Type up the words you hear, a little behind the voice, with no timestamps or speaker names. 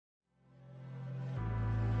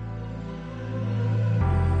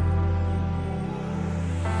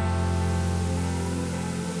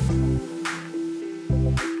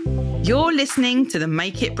You're listening to the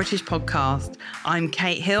Make It British podcast. I'm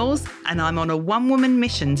Kate Hills and I'm on a one-woman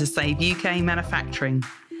mission to save UK manufacturing.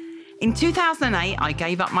 In 2008, I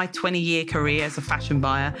gave up my 20-year career as a fashion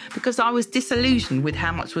buyer because I was disillusioned with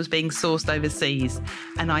how much was being sourced overseas,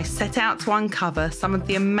 and I set out to uncover some of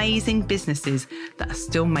the amazing businesses that are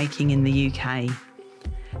still making in the UK.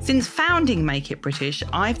 Since founding Make It British,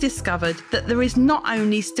 I've discovered that there is not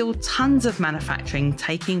only still tons of manufacturing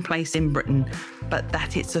taking place in Britain, but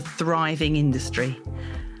that it's a thriving industry.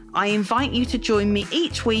 I invite you to join me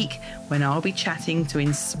each week when I'll be chatting to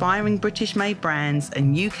inspiring British-made brands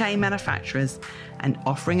and UK manufacturers and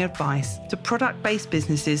offering advice to product-based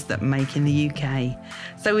businesses that make in the UK.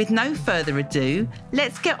 So with no further ado,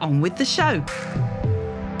 let's get on with the show.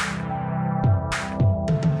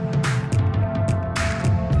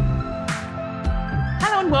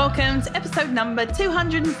 Hello and welcome to episode number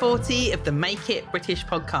 240 of the Make It British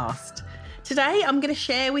podcast. Today, I'm going to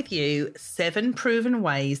share with you 7 proven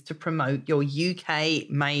ways to promote your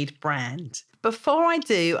UK-made brand. Before I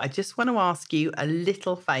do, I just want to ask you a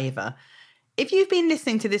little favour. If you've been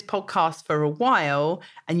listening to this podcast for a while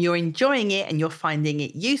and you're enjoying it and you're finding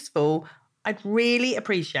it useful, I'd really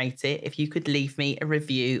appreciate it if you could leave me a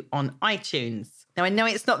review on iTunes. Now, I know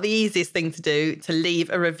it's not the easiest thing to do to leave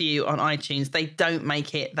a review on iTunes. They don't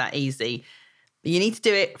make it that easy. You need to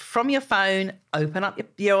do it from your phone, open up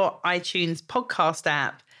your iTunes podcast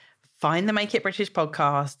app, find the Make It British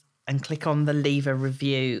podcast and click on the leave a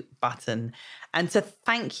review button. And to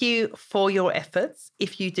thank you for your efforts,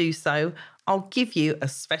 if you do so, I'll give you a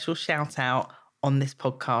special shout out on this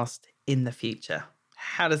podcast in the future.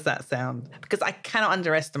 How does that sound? Because I cannot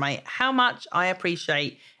underestimate how much I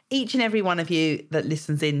appreciate each and every one of you that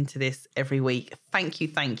listens in to this every week. Thank you,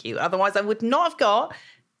 thank you. Otherwise, I would not have got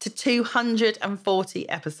to 240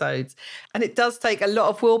 episodes. And it does take a lot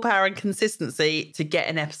of willpower and consistency to get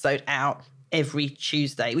an episode out every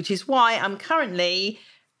Tuesday, which is why I'm currently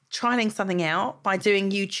trialing something out by doing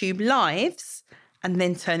YouTube lives and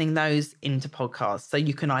then turning those into podcasts. So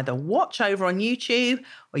you can either watch over on YouTube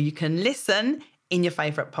or you can listen in your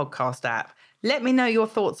favourite podcast app. Let me know your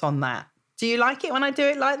thoughts on that. Do you like it when I do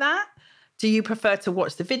it like that? Do you prefer to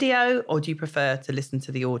watch the video or do you prefer to listen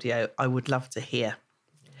to the audio? I would love to hear.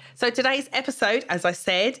 So today's episode, as I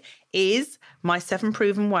said, is my 7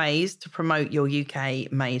 proven ways to promote your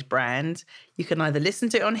UK-made brand. You can either listen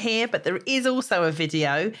to it on here, but there is also a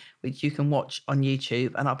video which you can watch on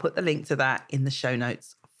YouTube, and I'll put the link to that in the show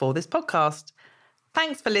notes for this podcast.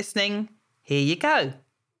 Thanks for listening. Here you go.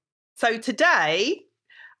 So today,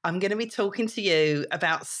 I'm going to be talking to you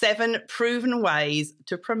about 7 proven ways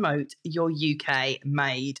to promote your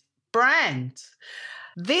UK-made brand.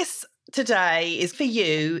 This today is for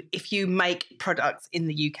you if you make products in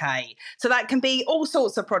the UK. So that can be all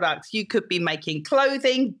sorts of products. You could be making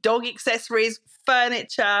clothing, dog accessories,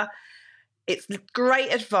 furniture. It's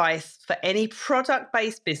great advice for any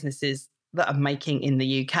product-based businesses that are making in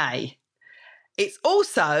the UK. It's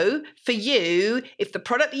also for you if the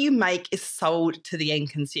product that you make is sold to the end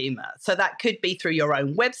consumer. So that could be through your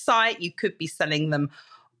own website. You could be selling them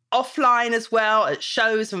offline as well at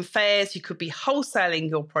shows and fairs. You could be wholesaling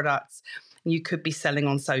your products and you could be selling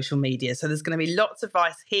on social media. So there's going to be lots of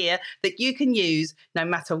advice here that you can use no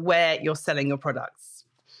matter where you're selling your products.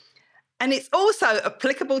 And it's also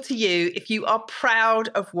applicable to you if you are proud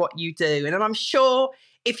of what you do. And I'm sure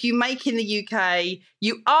if you make in the UK,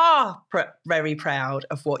 you are very proud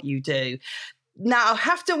of what you do. Now, I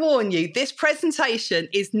have to warn you, this presentation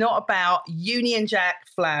is not about Union Jack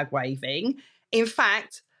flag waving. In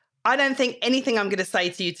fact, I don't think anything I'm going to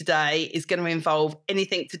say to you today is going to involve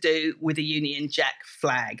anything to do with a Union Jack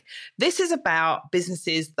flag. This is about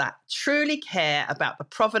businesses that truly care about the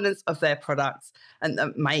provenance of their products and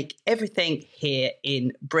that make everything here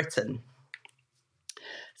in Britain.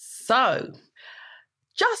 So,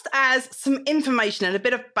 just as some information and a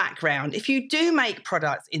bit of background, if you do make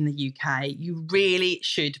products in the UK, you really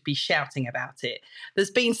should be shouting about it.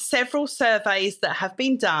 There's been several surveys that have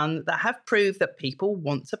been done that have proved that people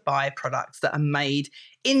want to buy products that are made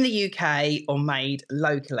in the UK or made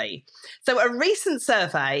locally. So a recent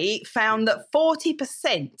survey found that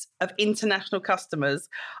 40% of international customers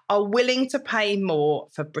are willing to pay more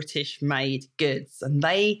for British-made goods, and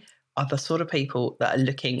they are the sort of people that are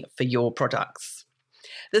looking for your products.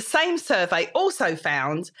 The same survey also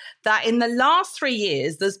found that in the last 3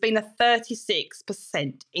 years, there's been a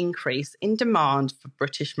 36% increase in demand for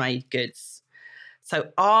British-made goods. So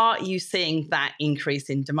are you seeing that increase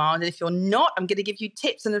in demand? And if you're not, I'm going to give you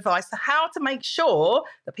tips and advice on how to make sure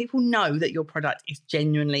that people know that your product is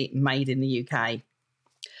genuinely made in the UK.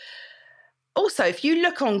 Also, if you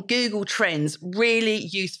look on Google Trends, really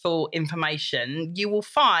useful information, you will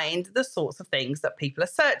find the sorts of things that people are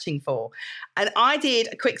searching for. And I did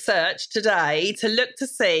a quick search today to look to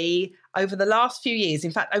see over the last few years,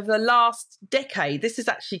 in fact, over the last decade, this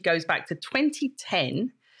actually goes back to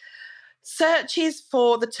 2010, searches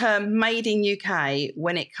for the term made in UK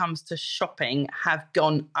when it comes to shopping have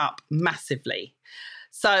gone up massively.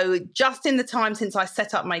 So just in the time since I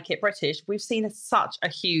set up Make It British, we've seen such a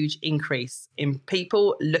huge increase in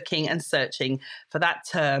people looking and searching for that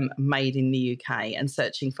term made in the UK and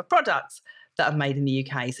searching for products that are made in the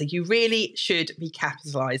UK. So you really should be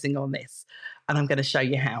capitalising on this. And I'm going to show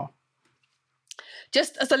you how.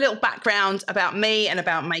 Just as a little background about me and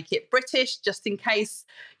about Make It British, just in case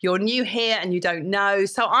you're new here and you don't know.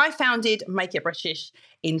 So I founded Make It British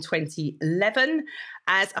in 2011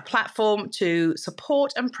 as a platform to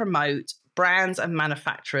support and promote brands and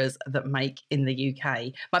manufacturers that make in the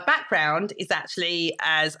UK. My background is actually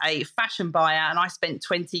as a fashion buyer, and I spent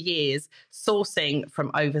 20 years sourcing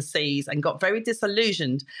from overseas and got very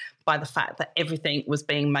disillusioned by the fact that everything was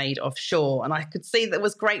being made offshore. And I could see there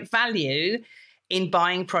was great value in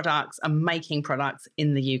buying products and making products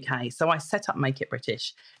in the UK. So I set up Make It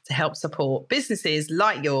British to help support businesses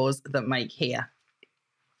like yours that make here.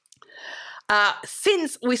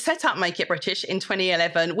 Since we set up Make It British in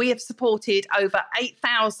 2011, we have supported over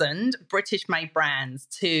 8,000 British-made brands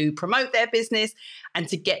to promote their business and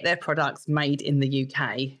to get their products made in the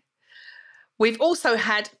UK. We've also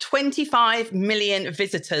had 25 million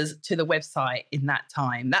visitors to the website in that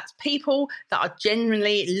time. That's people that are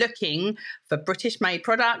genuinely looking for British-made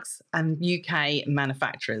products and UK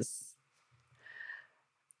manufacturers.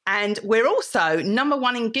 And we're also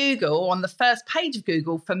 #1 in Google, on the first page of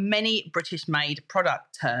Google, for many British-made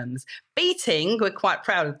product terms, beating, we're quite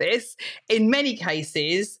proud of this, in many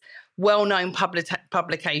cases, well-known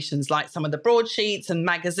publications like some of the broadsheets and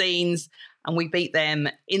magazines, and we beat them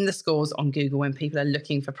in the scores on Google when people are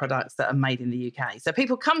looking for products that are made in the UK. So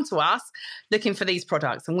people come to us looking for these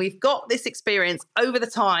products, and we've got this experience over the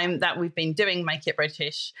time that we've been doing Make It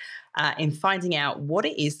British in finding out what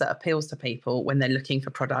it is that appeals to people when they're looking for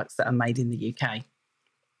products that are made in the UK.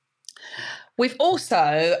 We've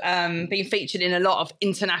also been featured in a lot of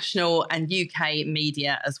international and UK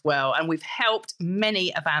media as well, and we've helped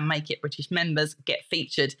many of our Make It British members get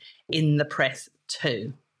featured in the press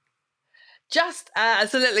too. Just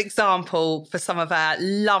as a little example for some of our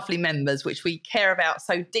lovely members, which we care about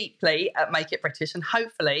so deeply at Make It British, and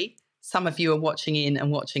hopefully some of you are watching in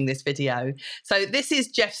and watching this video. So this is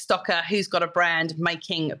Jeff Stocker, who's got a brand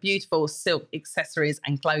making beautiful silk accessories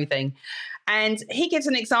and clothing. And he gives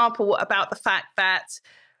an example about the fact that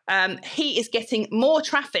he is getting more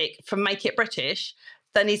traffic from Make It British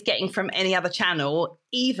than he's getting from any other channel,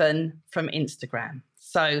 even from Instagram.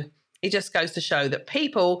 So it just goes to show that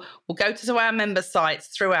people will go to our member sites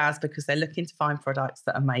through ours because they're looking to find products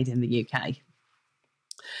that are made in the UK.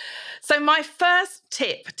 So my first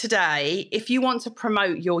tip today, if you want to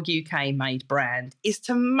promote your UK-made brand, is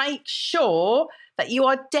to make sure that you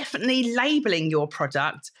are definitely labelling your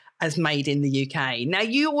product as made in the UK. Now,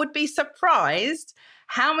 you would be surprised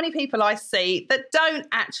how many people I see that don't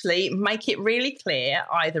actually make it really clear,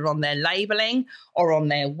 either on their labelling or on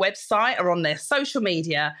their website or on their social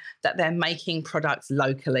media, that they're making products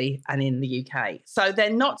locally and in the UK. So they're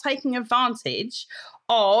not taking advantage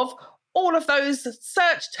of all of those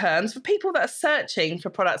search terms for people that are searching for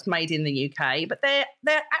products made in the UK, but they're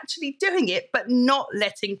actually doing it, but not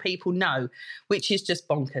letting people know, which is just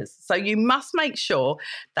bonkers. So you must make sure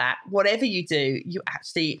that whatever you do, you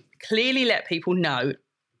actually clearly let people know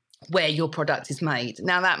where your product is made.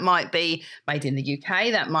 Now, that might be made in the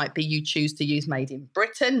UK, that might be you choose to use made in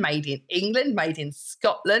Britain, made in England, made in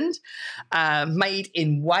Scotland, made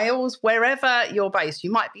in Wales, wherever you're based.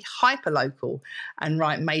 You might be hyper-local and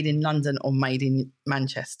write made in London or made in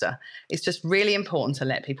Manchester. It's just really important to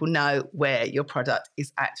let people know where your product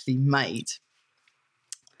is actually made.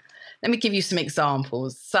 Let me give you some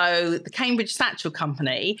examples. So the Cambridge Satchel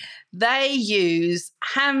Company, they use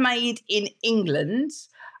handmade in England,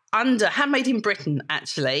 handmade in Britain,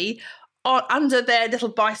 actually, under their little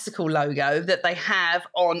bicycle logo that they have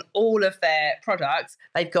on all of their products.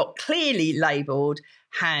 They've got clearly labelled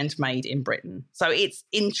handmade in Britain. So it's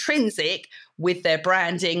intrinsic with their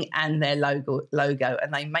branding and their logo,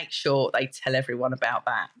 and they make sure they tell everyone about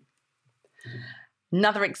that.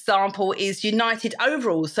 Another example is United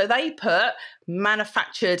Overalls. So they put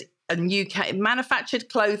manufactured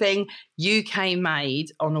clothing, UK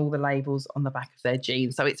made, on all the labels on the back of their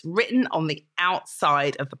jeans. So it's written on the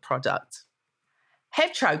outside of the product.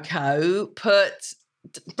 Hetro Co put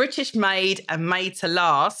British made and made to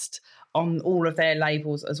last on all of their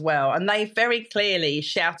labels as well. And they very clearly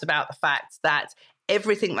shout about the fact that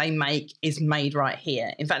everything they make is made right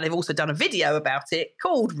here. In fact, they've also done a video about it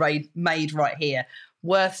called Made Right Here.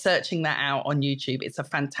 Worth searching that out on YouTube. It's a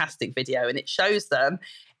fantastic video, and it shows them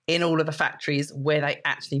in all of the factories where they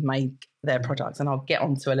actually make their products. And I'll get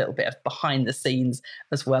onto a little bit of behind the scenes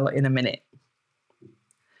as well in a minute.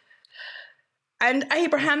 And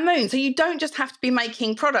Abraham Moon. So you don't just have to be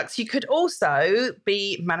making products. You could also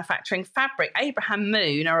be manufacturing fabric. Abraham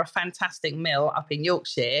Moon are a fantastic mill up in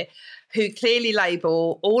Yorkshire who clearly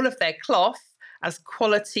label all of their cloth as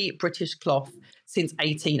quality British cloth since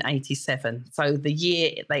 1887. So the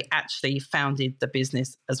year they actually founded the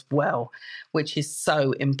business as well, which is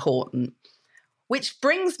so important. Which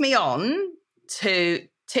brings me on to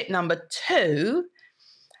tip number 2,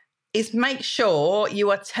 is make sure you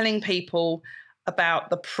are telling people about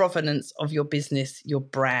the provenance of your business, your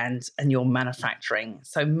brand, and your manufacturing.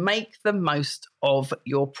 So make the most of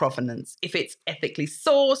your provenance. If it's ethically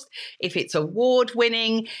sourced, if it's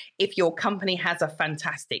award-winning, if your company has a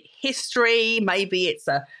fantastic history, maybe it's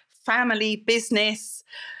a family business.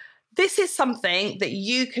 This is something that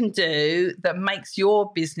you can do that makes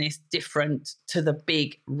your business different to the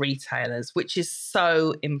big retailers, which is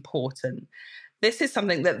so important. This is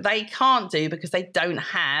something that they can't do because they don't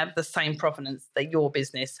have the same provenance that your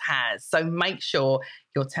business has. So make sure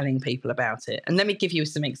you're telling people about it. And let me give you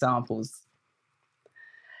some examples.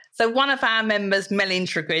 So one of our members, Melin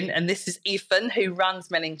Tregwyn, and this is Ethan who runs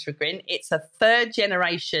Melin Tregwyn. It's a 3rd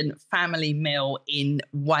generation family mill in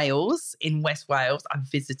Wales, in West Wales. I've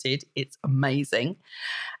visited. It's amazing.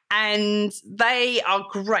 And they are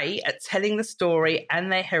great at telling the story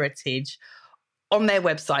and their heritage on their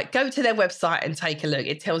website. Go to their website and take a look.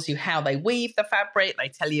 It tells you how they weave the fabric. They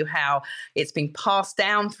tell you how it's been passed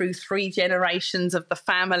down through 3 generations of the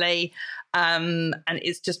family. And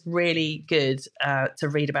it's just really good to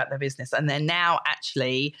read about their business. And they're now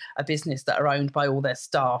actually a business that are owned by all their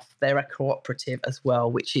staff. They're a cooperative as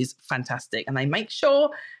well, which is fantastic. And they make sure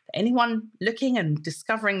that anyone looking and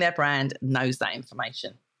discovering their brand knows that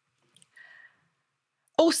information.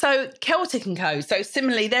 Also, Celtic & Co. So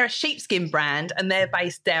similarly, they're a sheepskin brand and they're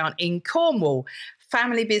based down in Cornwall.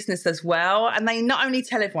 Family business as well. And they not only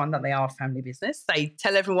tell everyone that they are a family business, they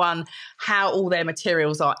tell everyone how all their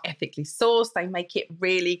materials are ethically sourced. They make it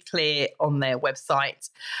really clear on their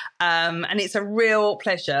website. And it's a real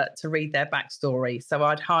pleasure to read their backstory. So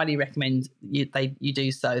I'd highly recommend you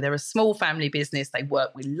do so. They're a small family business. They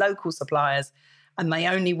work with local suppliers, and they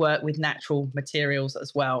only work with natural materials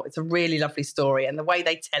as well. It's a really lovely story, and the way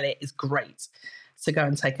they tell it is great. So go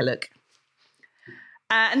and take a look.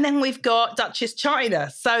 And then we've got Duchess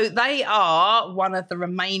China. So they are one of the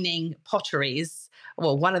remaining potteries,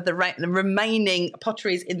 well, one of the remaining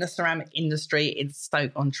potteries in the ceramic industry in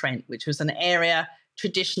Stoke-on-Trent, which was an area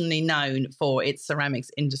traditionally known for its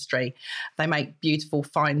ceramics industry. They make beautiful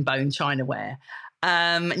fine bone chinaware.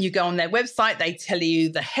 You go on their website, they tell you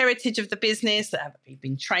the heritage of the business. They've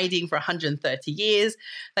been trading for 130 years.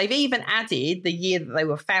 They've even added the year that they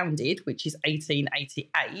were founded, which is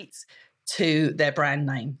 1888, to their brand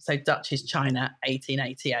name. So Duchess China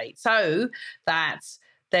 1888. So that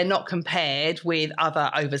they're not compared with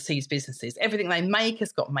other overseas businesses. Everything they make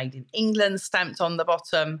has got made in England stamped on the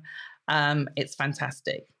bottom. It's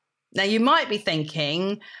fantastic. Now, you might be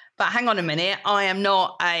thinking, but hang on a minute, I am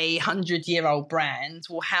not a 100-year-old brand.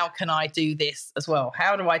 Well, how can I do this as well?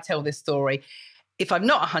 How do I tell this story if I'm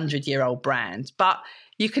not a 100-year-old brand? But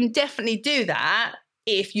you can definitely do that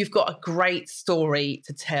if you've got a great story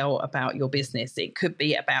to tell about your business. It could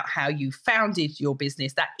be about how you founded your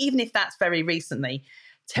business, that even if that's very recently,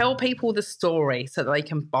 tell people the story so that they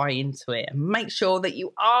can buy into it, and make sure that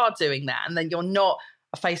you are doing that and then you're not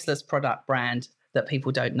a faceless product brand that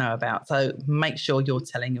people don't know about. So make sure you're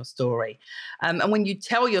telling your story. And when you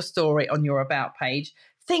tell your story on your About page,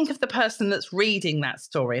 think of the person that's reading that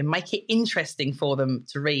story and make it interesting for them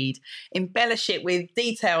to read. Embellish it with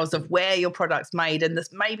details of where your product's made, and this,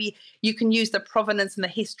 maybe you can use the provenance and the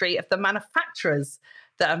history of the manufacturers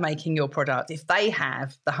that are making your product if they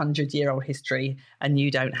have the 100-year-old history and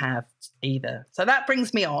you don't have either. So that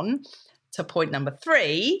brings me on to point number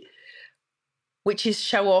 3, which is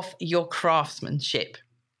show off your craftsmanship.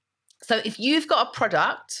 So if you've got a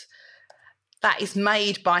product that is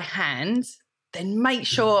made by hand, then make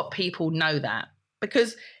sure people know that.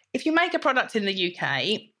 Because if you make a product in the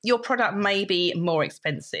UK, your product may be more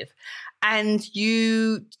expensive. And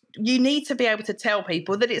you need to be able to tell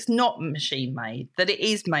people that it's not machine made, that it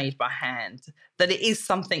is made by hand, that it is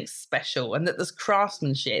something special, and that there's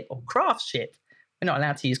craftsmanship or craftship, we're not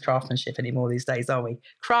allowed to use craftsmanship anymore these days, are we?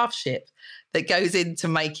 Craftship that goes into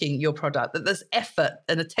making your product, that there's effort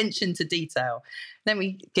and attention to detail. Let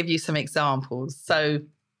me give you some examples. So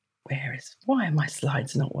why are my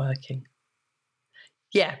slides not working?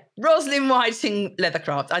 Yeah, Rosalind Whiting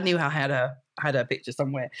Leathercraft. I knew I had her picture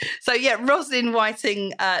somewhere. So yeah, Rosalind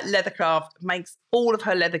Whiting Leathercraft makes all of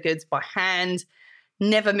her leather goods by hand,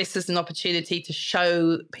 never misses an opportunity to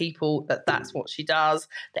show people that that's what she does,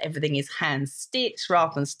 that everything is hand stitched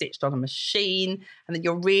rather than stitched on a machine, and that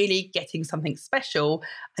you're really getting something special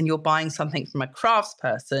and you're buying something from a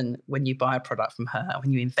craftsperson when you buy a product from her,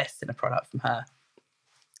 when you invest in a product from her.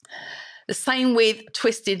 The same with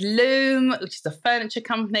Twisted Loom, which is a furniture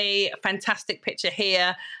company. A fantastic picture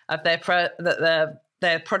here of their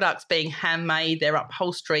products being handmade, their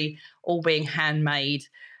upholstery all being handmade.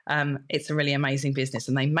 It's a really amazing business,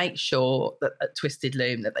 and they make sure that at Twisted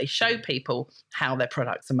Loom that they show people how their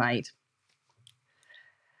products are made.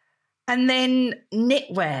 And then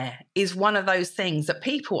knitwear is one of those things that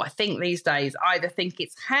people, I think these days, either think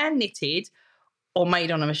it's hand knitted or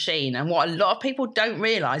made on a machine. And what a lot of people don't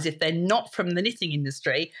realise, if they're not from the knitting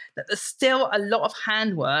industry, that there's still a lot of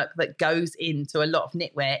handwork that goes into a lot of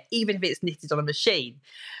knitwear, even if it's knitted on a machine.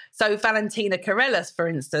 So Valentina Corellis, for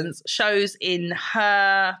instance, shows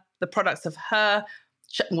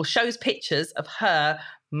pictures of her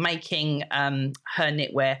making her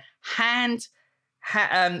knitwear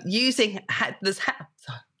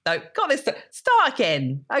start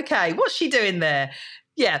again. Okay, what's she doing there?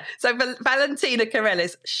 Yeah, so Valentina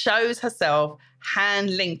Corellis shows herself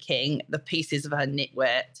hand linking the pieces of her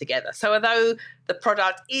knitwear together. So although the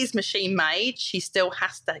product is machine made, she still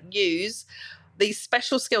has to use these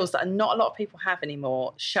special skills that not a lot of people have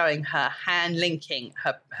anymore, showing her hand linking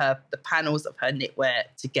the panels of her knitwear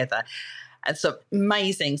together. And so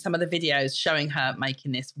amazing, some of the videos showing her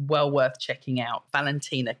making this, well worth checking out.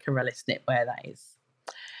 Valentina Corellis knitwear, that is.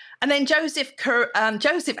 And then Joseph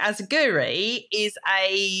Azaguri is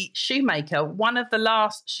a shoemaker, one of the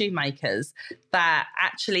last shoemakers that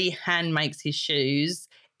actually hand makes his shoes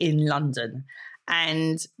in London.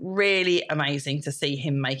 And really amazing to see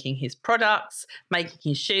him making his products, making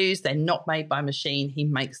his shoes. They're not made by machine. He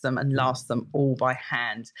makes them and lasts them all by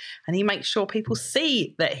hand. And he makes sure people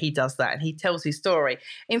see that he does that, and he tells his story.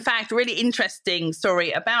 In fact, a really interesting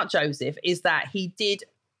story about Joseph is that he did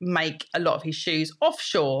make a lot of his shoes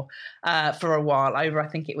offshore for a while over, I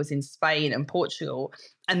think it was in Spain and Portugal,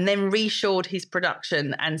 and then reshored his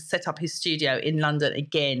production and set up his studio in London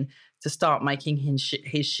again to start making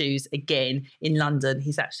his shoes again in London.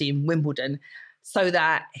 He's actually in Wimbledon, so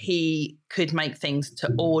that he could make things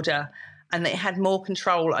to order and that he had more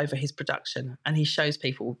control over his production. And he shows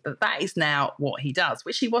people that that is now what he does,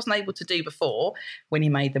 which he wasn't able to do before when he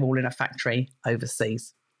made them all in a factory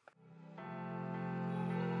overseas.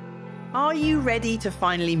 Are you ready to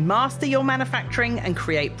finally master your manufacturing and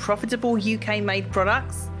create profitable UK-made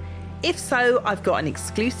products? If so, I've got an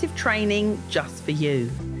exclusive training just for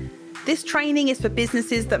you. This training is for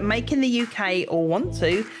businesses that make in the UK or want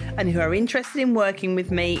to, and who are interested in working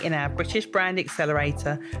with me in our British Brand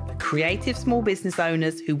Accelerator for creative small business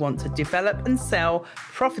owners who want to develop and sell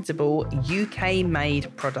profitable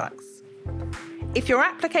UK-made products. If your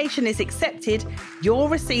application is accepted, you'll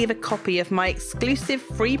receive a copy of my exclusive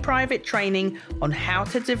free private training on how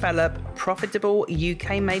to develop profitable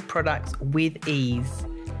UK-made products with ease.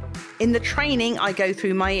 In the training, I go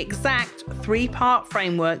through my exact 3-part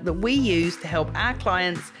framework that we use to help our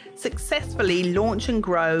clients successfully launch and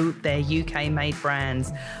grow their UK-made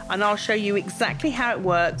brands. And I'll show you exactly how it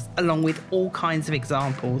works, along with all kinds of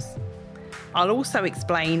examples. I'll also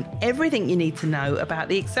explain everything you need to know about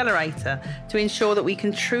the accelerator to ensure that we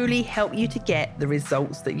can truly help you to get the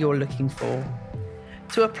results that you're looking for.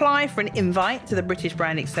 To apply for an invite to the British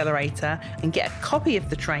Brand Accelerator and get a copy of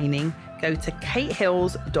the training, go to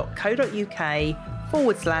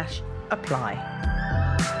katehills.co.uk/apply.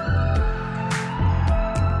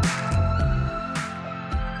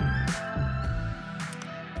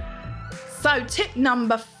 So tip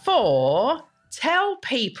number 4, tell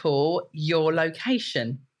people your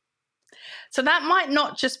location. So that might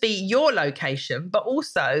not just be your location, but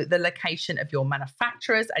also the location of your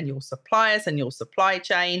manufacturers and your suppliers and your supply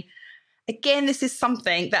chain. Again, this is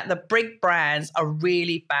something that the big brands are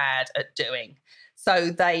really bad at doing.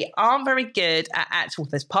 So they aren't very good at actual,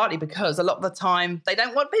 this partly because a lot of the time they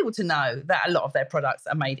don't want people to know that a lot of their products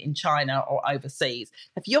are made in China or overseas.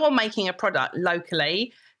 If you're making a product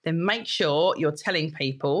locally, then make sure you're telling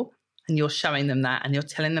people and you're showing them that, and you're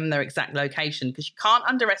telling them their exact location, because you can't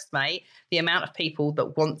underestimate the amount of people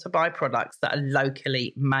that want to buy products that are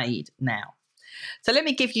locally made now. So let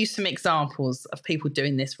me give you some examples of people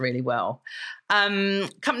doing this really well.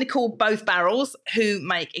 Company called Both Barrels, who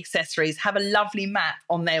make accessories, have a lovely map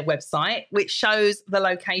on their website which shows the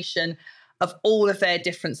location of all of their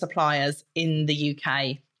different suppliers in the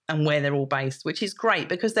UK and where they're all based, which is great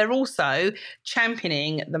because they're also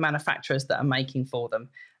championing the manufacturers that are making for them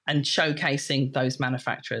and showcasing those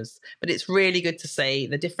manufacturers. But it's really good to see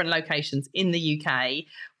the different locations in the UK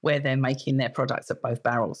where they're making their products at Both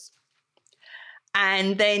Barrels.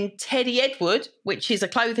 And then Teddy Edward, which is a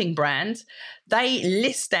clothing brand, they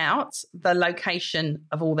list out the location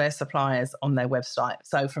of all their suppliers on their website.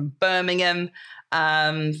 So from Birmingham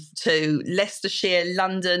to Leicestershire,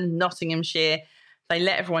 London, Nottinghamshire, they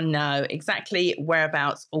let everyone know exactly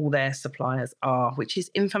whereabouts all their suppliers are, which is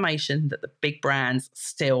information that the big brands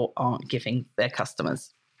still aren't giving their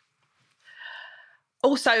customers.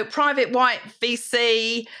 Also, Private White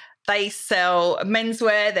VC, they sell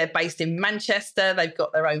menswear. They're based in Manchester. They've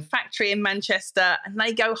got their own factory in Manchester, and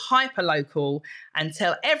they go hyper local and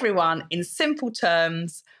tell everyone in simple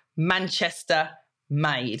terms, Manchester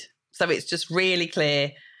made. So it's just really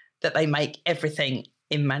clear that they make everything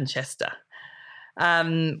in Manchester,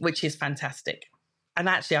 which is fantastic. And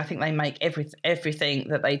actually, I think they make everything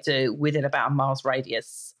that they do within about a mile's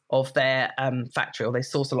radius of their factory, or they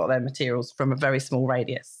source a lot of their materials from a very small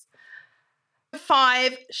radius.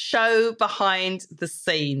 5, show behind the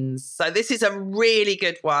scenes. So this is a really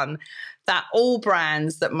good one that all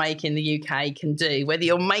brands that make in the UK can do, whether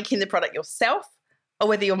you're making the product yourself or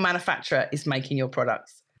whether your manufacturer is making your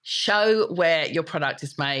products. Show where your product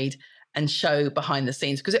is made and show behind the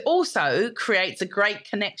scenes, because it also creates a great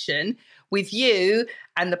connection with you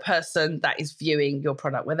and the person that is viewing your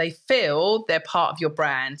product, where they feel they're part of your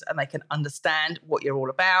brand and they can understand what you're all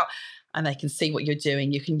about and they can see what you're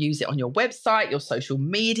doing. You can use it on your website, your social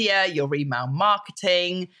media, your email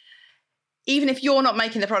marketing. Even if you're not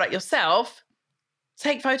making the product yourself,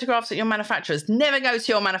 take photographs at your manufacturers. Never go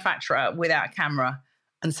to your manufacturer without a camera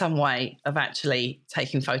and some way of actually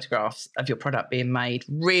taking photographs of your product being made.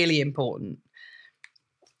 Really important.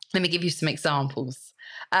 Let me give you some examples.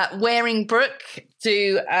 Waring Brook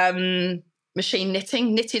do machine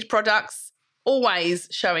knitting, knitted products, always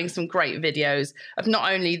showing some great videos of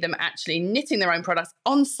not only them actually knitting their own products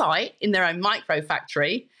on site in their own micro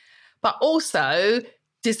factory, but also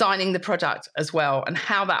designing the product as well and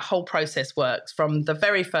how that whole process works from the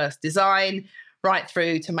very first design right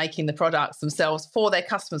through to making the products themselves for their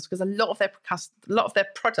customers, because a lot of their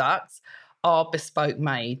products are bespoke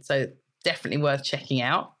made. So definitely worth checking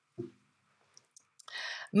out.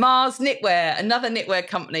 Mars Knitwear, another knitwear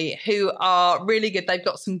company who are really good. They've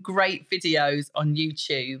got some great videos on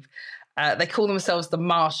YouTube. They call themselves the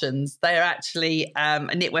Martians. They're actually a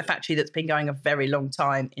knitwear factory that's been going a very long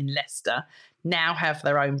time in Leicester, now have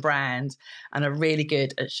their own brand and are really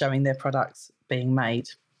good at showing their products being made.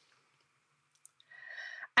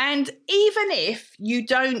 And even if you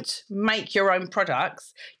don't make your own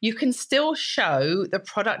products, you can still show the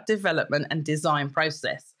product development and design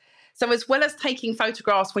process. So as well as taking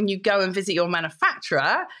photographs when you go and visit your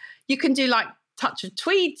manufacturer, you can do like Touch of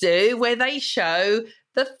Tweed do, where they show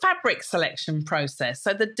the fabric selection process,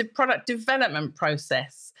 so the product development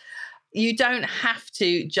process. You don't have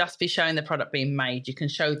to just be showing the product being made. You can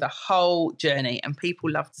show the whole journey, and people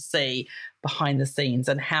love to see behind the scenes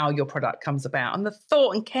and how your product comes about and the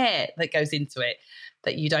thought and care that goes into it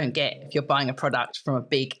that you don't get if you're buying a product from a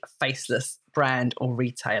big faceless brand or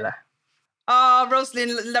retailer.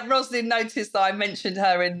 Rosalind noticed that I mentioned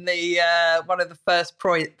her in the one of the first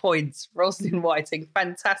points. Rosalind Whiting,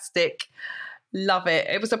 fantastic. Love it.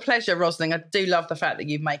 It was a pleasure, Rosalind. I do love the fact that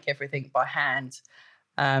you make everything by hand.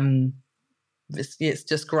 It's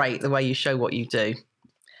just great the way you show what you do.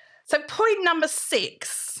 So point number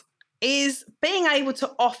 6 is being able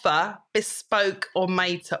to offer bespoke or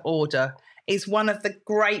made to order is one of the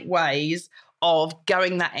great ways of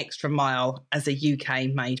going that extra mile as a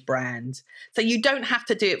UK made brand. So you don't have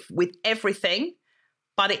to do it with everything,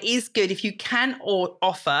 but it is good if you can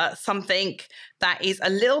offer something that is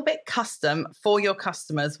a little bit custom for your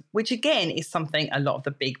customers, which again is something a lot of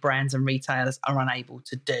the big brands and retailers are unable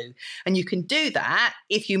to do. And you can do that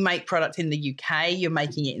if you make product in the UK, you're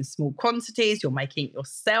making it in small quantities, you're making it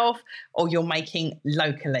yourself, or you're making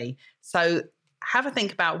locally. So have a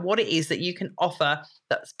think about what it is that you can offer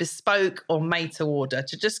that's bespoke or made to order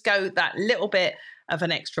to just go that little bit of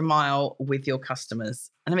an extra mile with your customers.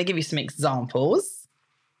 And let me give you some examples.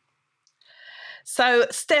 So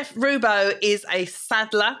Steph Rubo is a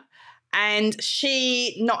saddler, and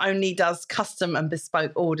she not only does custom and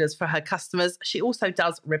bespoke orders for her customers, she also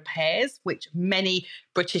does repairs, which many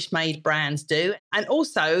British-made brands do. And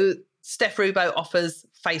also Steph Rubo offers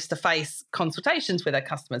face-to-face consultations with her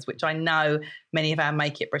customers, which I know many of our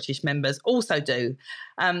Make It British members also do.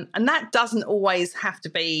 And that doesn't always have to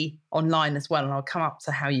be online as well. And I'll come up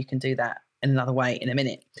to how you can do that in another way in a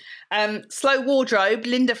minute. Slow Wardrobe,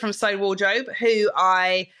 Linda from Slow Wardrobe, who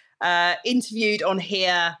I interviewed on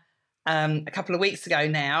here a couple of weeks ago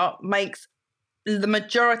now, makes the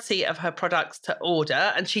majority of her products to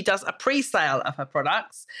order, and she does a pre-sale of her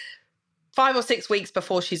products 5 or 6 weeks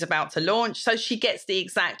before she's about to launch. So she gets the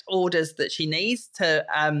exact orders that she needs to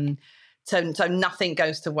so nothing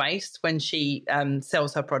goes to waste when she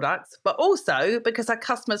sells her products, but also because her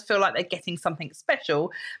customers feel like they're getting something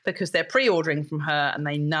special because they're pre-ordering from her and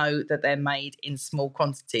they know that they're made in small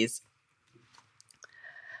quantities.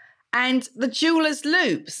 And the Jeweller's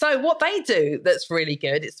Loop. So what they do that's really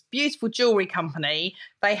good, it's a beautiful jewellery company.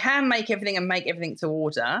 They hand make everything and make everything to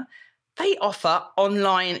order. They offer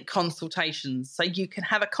online consultations. So you can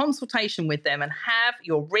have a consultation with them and have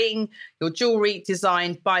your ring, your jewellery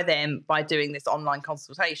designed by them by doing this online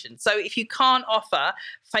consultation. So if you can't offer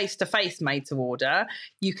face-to-face made to order,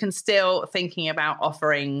 you can still think about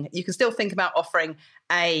offering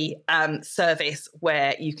a service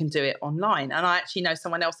where you can do it online. And I actually know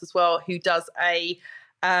someone else as well who does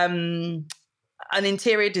an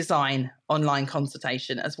interior design online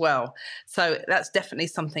consultation as well. So that's definitely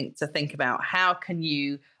something to think about. How can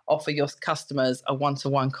you offer your customers a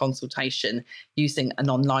one-to-one consultation using an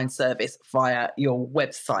online service via your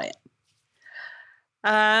website?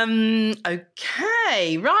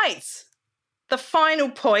 Okay, right. The final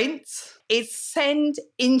point is send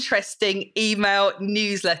interesting email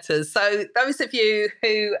newsletters. So those of you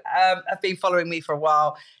who have been following me for a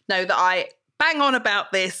while know that I bang on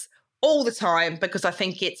about this all the time because I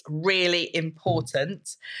think it's really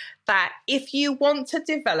important that if you want to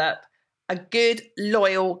develop a good,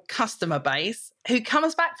 loyal customer base who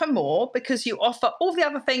comes back for more because you offer all the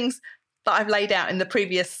other things that I've laid out in the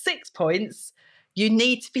previous 6 points, you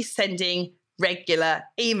need to be sending regular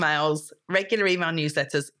email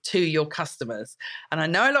newsletters to your customers. And I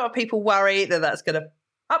know a lot of people worry that that's going to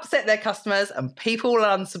upset their customers and people will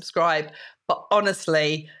unsubscribe, but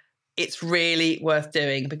honestly, it's really worth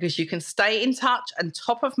doing because you can stay in touch and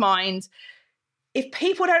top of mind. If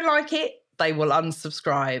people don't like it, they will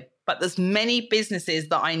unsubscribe. But there's many businesses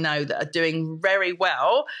that I know that are doing very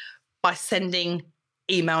well by sending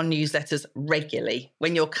email newsletters regularly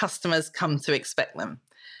when your customers come to expect them.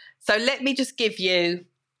 So let me just give you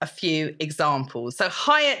a few examples. So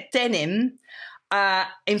Hyatt Denim,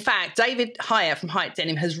 in fact, David Hyatt from Hyatt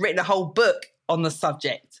Denim has written a whole book on the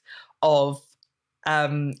subject of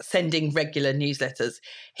sending regular newsletters.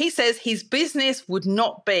 He says his business would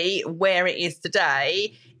not be where it is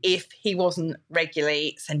today if he wasn't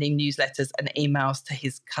regularly sending newsletters and emails to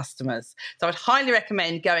his customers. So I'd highly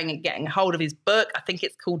recommend going and getting a hold of his book. I think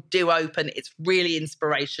it's called Do Open. It's really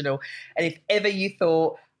inspirational. And if ever you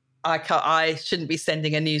thought, I shouldn't be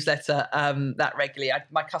sending a newsletter that regularly.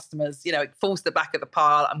 My customers, it falls to the back of the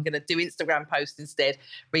pile. I'm going to do Instagram posts instead.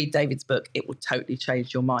 Read David's book. It will totally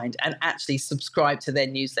change your mind. And actually subscribe to their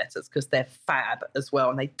newsletters because they're fab as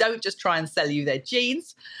well. And they don't just try and sell you their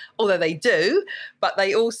jeans, although they do, but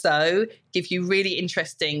they also give you really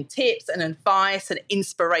interesting tips and advice and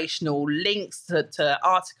inspirational links to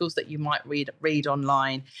articles that you might read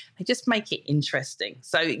online. They just make it interesting.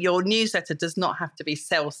 So your newsletter does not have to be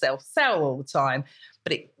sell all the time,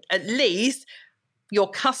 but at least your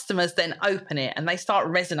customers then open it and they start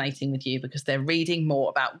resonating with you because they're reading more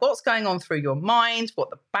about what's going on through your mind, what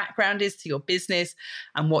the background is to your business,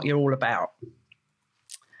 and what you're all about.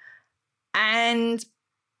 And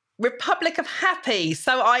Republic of Happy.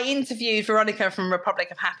 So I interviewed Veronica from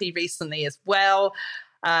Republic of Happy recently as well.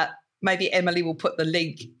 Maybe Emily will put the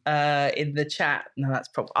link in the chat. No, that's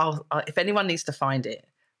probably, if anyone needs to find it,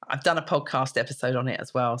 I've done a podcast episode on it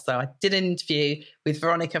as well. So I did an interview with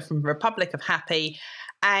Veronica from Republic of Happy,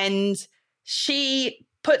 and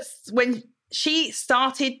when she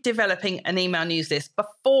started developing an email newsletter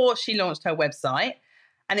before she launched her website,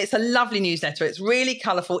 and it's a lovely newsletter. It's really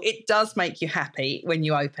colourful. It does make you happy when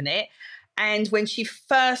you open it. And when she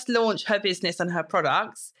first launched her business and her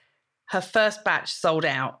products, her first batch sold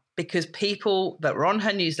out because people that were on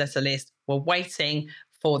her newsletter list were waiting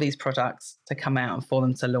for these products to come out and for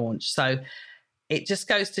them to launch. So it just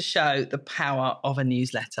goes to show the power of a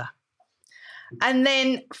newsletter. And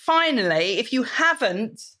then finally, if you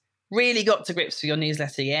haven't really got to grips with your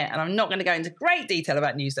newsletter yet, and I'm not going to go into great detail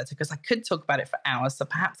about newsletter because I could talk about it for hours, so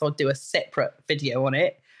perhaps I'll do a separate video on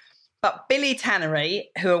it. But Billy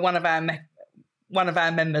Tannery, who are one of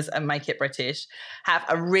our members at Make It British, have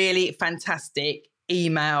a really fantastic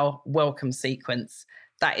email welcome sequence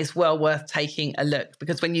that is well worth taking a look,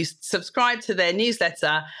 because when you subscribe to their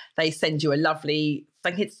newsletter, they send you a lovely,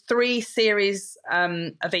 I think it's 3 series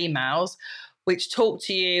of emails which talk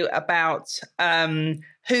to you about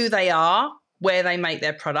who they are, where they make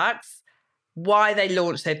their products, why they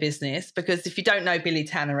launched their business. Because if you don't know Billy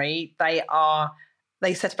Tannery, they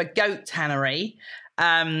set up a goat tannery,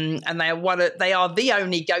 and they are the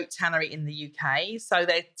only goat tannery in the UK. So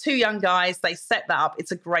they're 2 young guys. They set that up.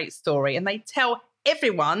 It's a great story, and they tell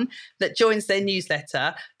everyone that joins their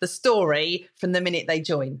newsletter the story from the minute they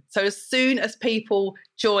join. So as soon as people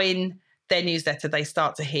join their newsletter, they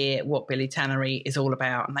start to hear what Billy Tannery is all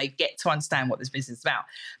about, and they get to understand what this business is about.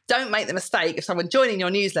 Don't make the mistake of someone joining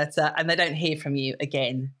your newsletter and they don't hear from you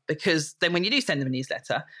again, because then when you do send them a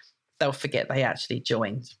newsletter, they'll forget they actually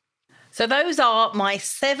joined. So those are my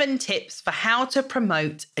 7 tips for how to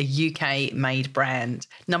promote a UK made brand.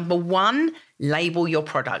 Number 1, label your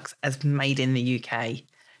products as made in the UK.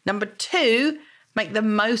 Number 2, make the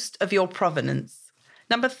most of your provenance.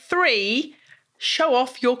 Number 3, show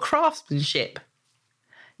off your craftsmanship.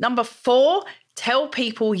 Number 4, tell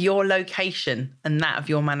people your location and that of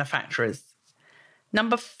your manufacturers.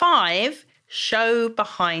 Number 5, show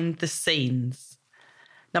behind the scenes.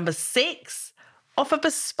 Number 6, offer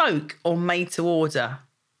bespoke or made to order.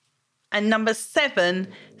 And number 7,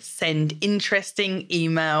 send interesting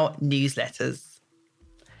email newsletters.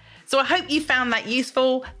 So I hope you found that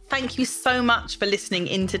useful. Thank you so much for listening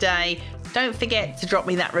in today. Don't forget to drop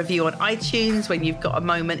me that review on iTunes when you've got a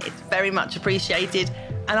moment. It's very much appreciated.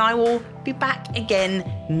 And I will be back again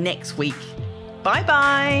next week.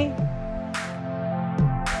 Bye-bye.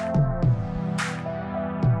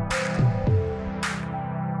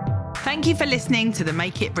 Thank you for listening to the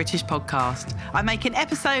Make It British podcast. I make an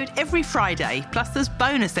episode every Friday, plus there's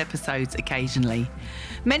bonus episodes occasionally.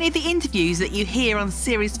 Many of the interviews that you hear on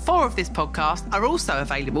Series 4 of this podcast are also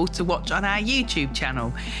available to watch on our YouTube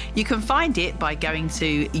channel. You can find it by going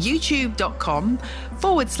to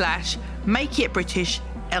youtube.com/Make It British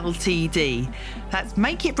LTD. That's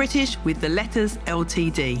Make It British with the letters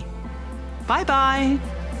LTD.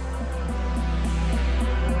 Bye-bye.